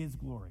is his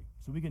glory.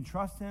 So we can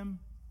trust him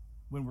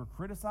when we're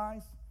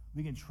criticized.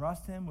 We can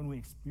trust him when we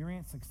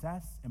experience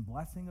success and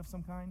blessing of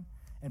some kind.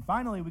 And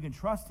finally, we can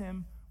trust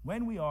him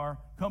when we are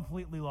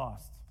completely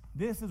lost.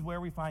 This is where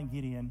we find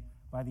Gideon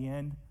by the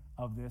end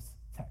of this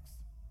text.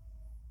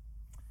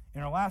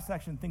 In our last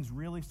section, things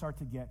really start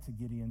to get to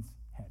Gideon's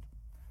head.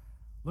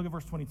 Look at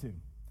verse 22.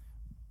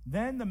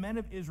 Then the men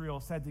of Israel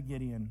said to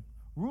Gideon,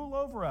 rule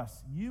over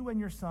us, you and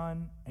your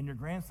son and your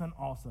grandson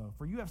also,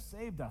 for you have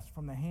saved us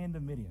from the hand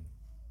of Midian.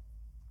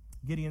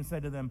 Gideon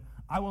said to them,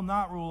 I will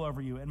not rule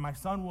over you, and my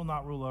son will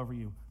not rule over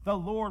you. The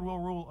Lord will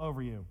rule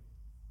over you.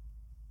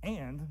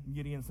 And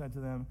Gideon said to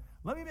them,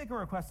 let me make a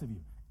request of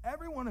you.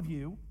 Every one of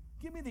you,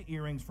 give me the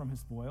earrings from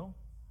his spoil.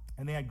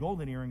 And they had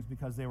golden earrings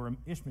because they were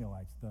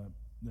Ishmaelites,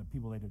 the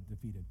people they had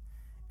defeated.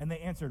 And they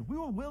answered, we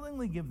will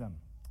willingly give them.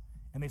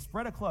 And they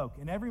spread a cloak,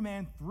 and every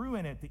man threw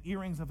in it the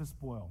earrings of his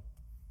spoil.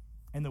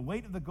 And the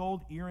weight of the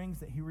gold earrings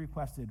that he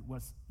requested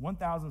was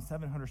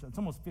 1,700, it's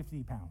almost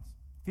 50 pounds.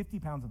 50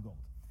 pounds of gold.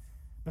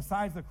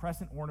 Besides the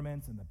crescent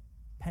ornaments and the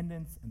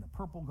pendants and the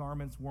purple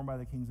garments worn by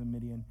the kings of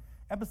Midian,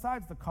 and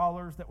besides the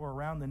collars that were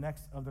around the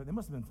necks of there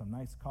must have been some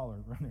nice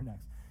collars around their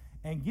necks.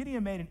 And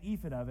Gideon made an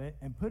ephod of it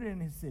and put it in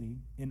his city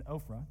in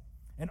Ophrah,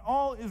 and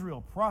all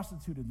Israel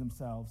prostituted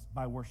themselves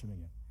by worshiping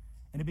it.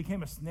 And it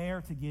became a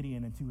snare to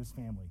Gideon and to his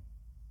family.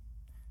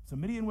 So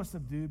Midian was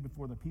subdued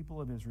before the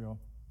people of Israel,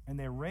 and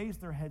they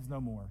raised their heads no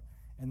more,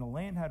 and the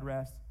land had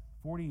rest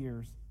 40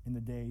 years in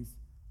the days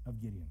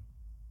of Gideon.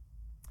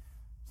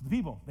 So the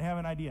people, they have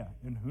an idea,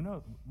 and who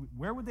knows,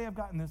 where would they have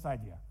gotten this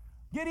idea?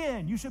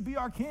 Gideon, you should be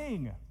our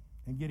king.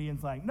 And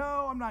Gideon's like,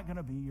 no, I'm not going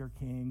to be your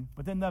king.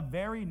 But then the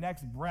very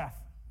next breath,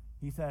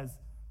 He says,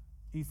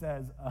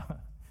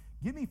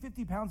 give me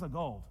 50 pounds of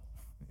gold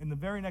in the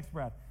very next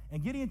breath.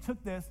 And Gideon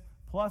took this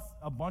plus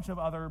a bunch of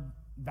other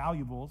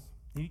valuables.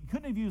 He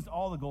couldn't have used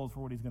all the gold for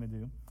what he's going to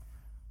do.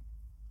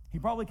 He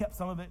probably kept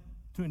some of it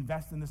to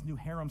invest in this new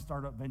harem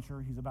startup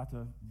venture he's about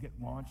to get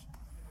launched.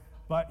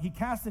 But he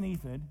casts an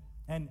ephod,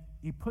 and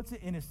he puts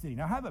it in his city.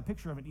 Now, I have a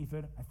picture of an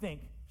ephod, I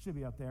think. Should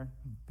be up there.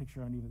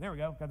 Picture of an ephod. There we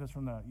go. Got this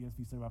from the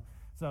ESV study Bible.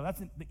 So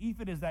the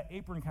ephod is that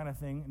apron kind of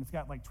thing, and it's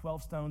got like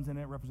 12 stones in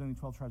it representing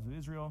 12 tribes of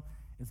Israel.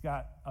 It's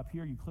got up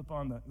here, you clip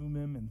on the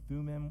Urim and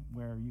Thummim,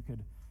 where you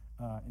could,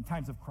 in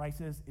times of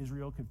crisis,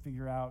 Israel could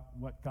figure out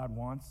what God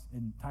wants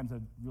in times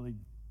of really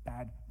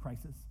bad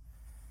crisis.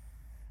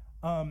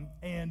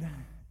 And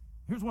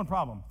here's one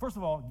problem. First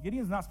of all,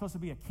 Gideon's not supposed to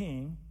be a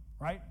king,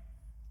 right?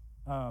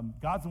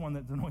 God's the one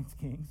that anoints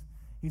kings.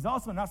 He's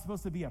also not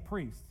supposed to be a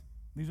priest.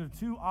 These are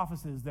two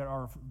offices that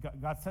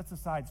God sets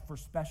aside for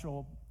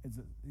special.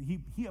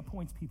 He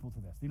appoints people to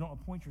this. You don't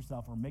appoint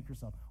yourself or make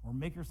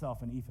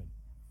yourself an ephod.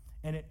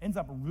 And it ends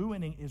up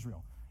ruining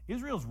Israel.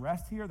 Israel's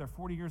rest here, their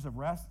 40 years of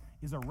rest,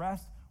 is a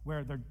rest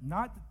where they're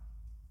not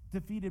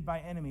defeated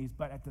by enemies,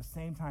 but at the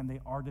same time they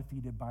are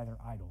defeated by their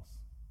idols.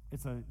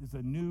 It's a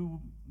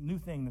new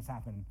thing that's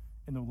happened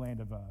in the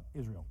land of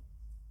Israel.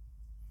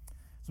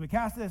 So he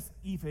casts this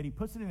ephod, he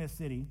puts it in his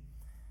city,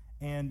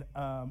 and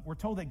we're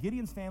told that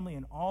Gideon's family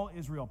and all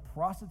Israel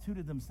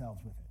prostituted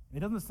themselves with it.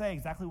 It doesn't say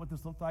exactly what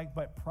this looked like,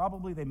 but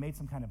probably they made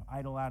some kind of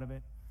idol out of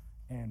it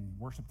and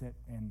worshipped it,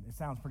 and it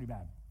sounds pretty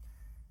bad.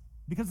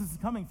 Because this is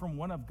coming from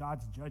one of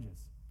God's judges.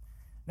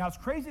 Now, it's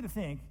crazy to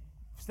think,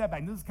 step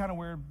back, this is kind of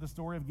where the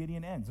story of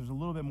Gideon ends. There's a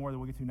little bit more that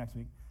we'll get to next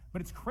week.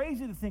 But it's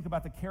crazy to think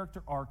about the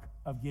character arc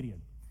of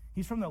Gideon.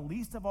 He's from the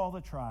least of all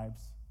the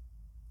tribes.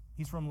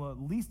 He's from the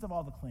least of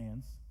all the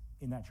clans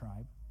in that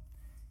tribe.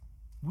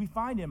 We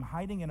find him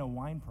hiding in a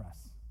wine press.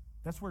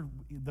 That's where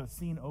the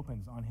scene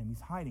opens on him.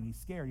 He's hiding. He's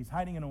scared. He's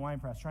hiding in a wine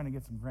press trying to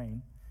get some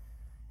grain.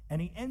 And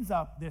he ends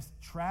up this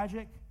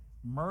tragic,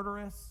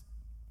 murderous,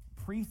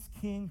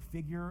 priest-king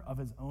figure of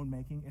his own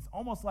making. It's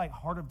almost like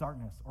Heart of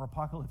Darkness or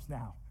Apocalypse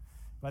Now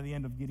by the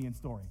end of Gideon's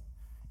story.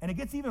 And it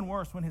gets even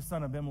worse when his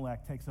son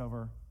Abimelech takes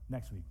over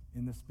next week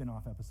in this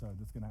spin-off episode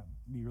that's going to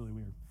be really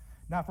weird.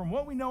 Now, from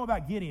what we know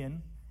about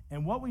Gideon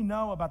and what we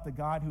know about the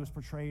God who is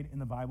portrayed in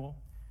the Bible,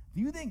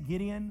 do you think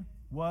Gideon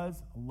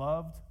was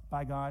loved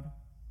by God?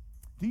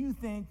 Do you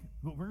think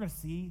we're going to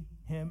see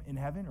him in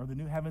heaven or the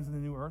new heavens and the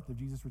new earth if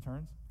Jesus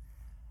returns?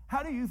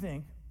 How do you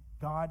think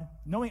God,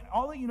 knowing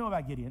all that you know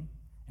about Gideon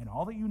and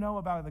all that you know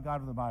about the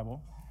God of the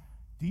Bible,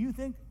 do you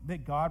think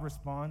that God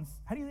responds?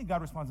 How do you think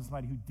God responds to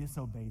somebody who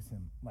disobeys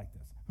him like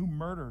this, who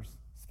murders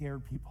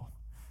scared people,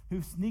 who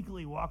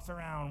sneakily walks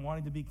around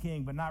wanting to be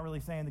king but not really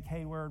saying the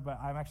K word, but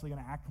I'm actually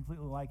going to act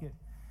completely like it,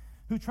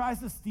 who tries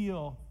to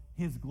steal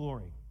his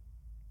glory?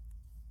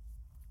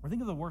 Or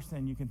think of the worst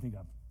sin you can think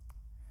of.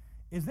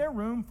 Is there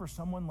room for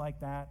someone like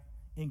that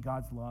in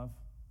God's love?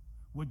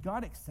 Would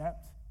God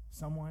accept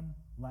someone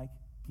like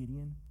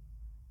Gideon?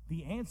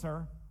 The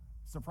answer,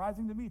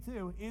 surprising to me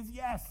too, is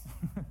yes.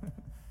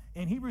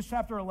 In Hebrews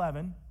chapter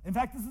 11, in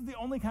fact, this is the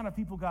only kind of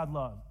people God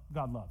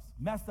loves.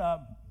 Messed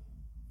up,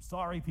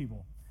 sorry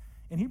people.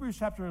 In Hebrews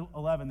chapter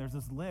 11, there's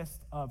this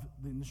list of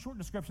the short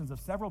descriptions of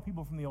several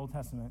people from the Old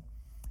Testament,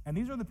 and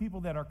these are the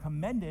people that are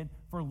commended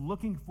for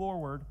looking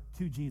forward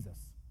to Jesus,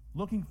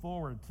 looking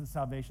forward to the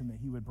salvation that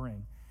he would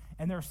bring.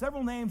 And there are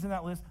several names in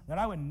that list that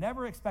I would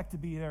never expect to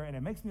be there, and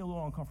it makes me a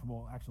little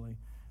uncomfortable, actually.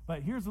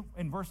 But here's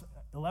in verse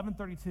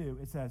 11:32,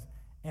 it says,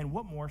 "And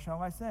what more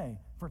shall I say?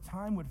 For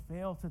time would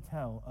fail to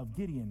tell of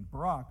Gideon,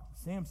 Barak,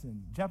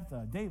 Samson,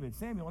 Jephthah, David,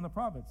 Samuel, and the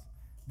prophets."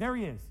 There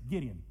he is,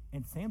 Gideon.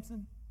 And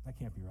Samson? That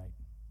can't be right.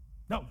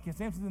 No,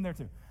 Samson's in there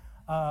too.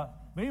 But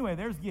anyway,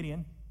 there's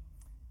Gideon.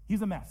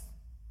 He's a mess.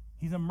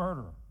 He's a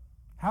murderer.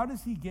 How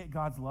does he get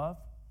God's love?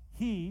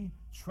 He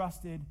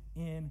trusted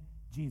in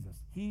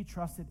Jesus. He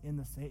trusted in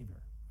the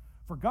Savior.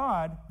 For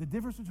God, the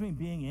difference between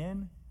being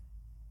in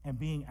and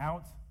being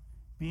out,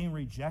 being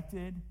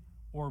rejected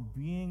or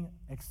being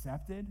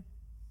accepted,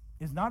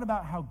 is not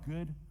about how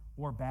good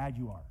or bad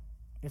you are.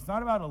 It's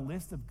not about a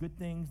list of good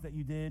things that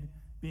you did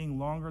being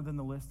longer than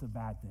the list of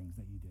bad things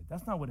that you did.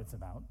 That's not what it's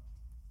about.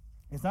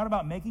 It's not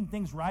about making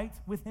things right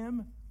with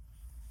him.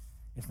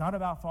 It's not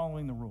about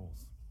following the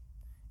rules.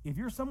 If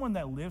you're someone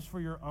that lives for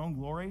your own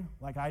glory,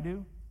 like I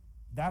do,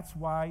 that's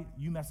why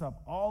you mess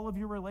up all of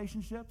your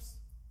relationships.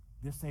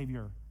 This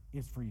Savior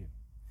is for you.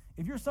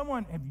 If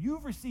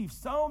you've received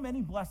so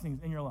many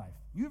blessings in your life,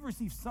 you've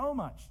received so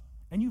much,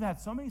 and you've had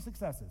so many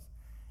successes,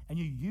 and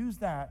you use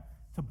that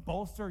to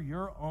bolster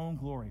your own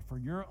glory, for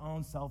your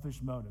own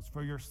selfish motives,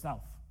 for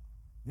yourself,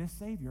 this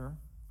Savior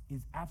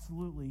is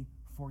absolutely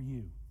for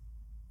you.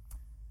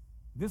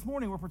 This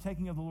morning, we're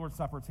partaking of the Lord's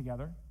Supper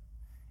together,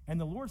 and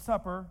the Lord's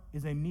Supper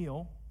is a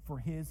meal for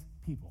his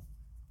people.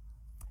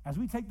 As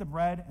we take the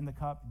bread and the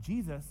cup,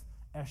 Jesus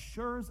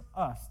assures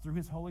us through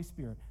his Holy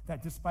Spirit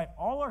that despite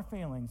all our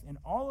failings and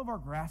all of our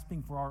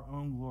grasping for our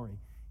own glory,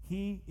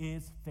 he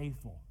is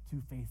faithful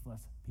to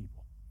faithless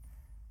people.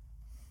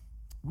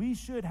 We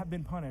should have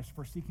been punished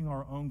for seeking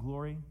our own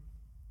glory,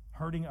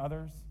 hurting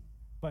others,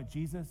 but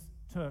Jesus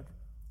took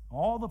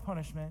all the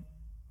punishment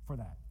for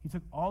that. He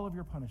took all of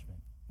your punishment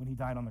when he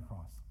died on the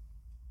cross.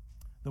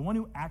 The one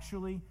who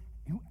actually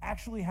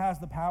has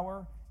the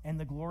power and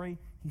the glory,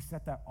 he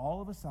set that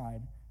all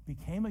aside,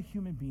 became a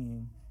human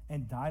being,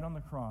 and died on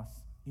the cross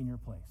in your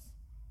place.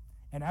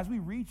 And as we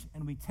reach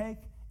and we take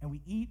and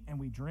we eat and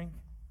we drink,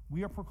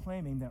 we are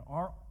proclaiming that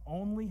our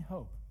only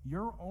hope,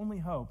 your only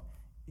hope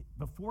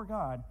before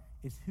God,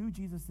 is who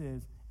Jesus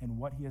is and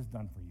what he has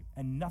done for you.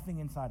 And nothing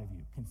inside of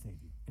you can save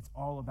you. It's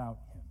all about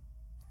him.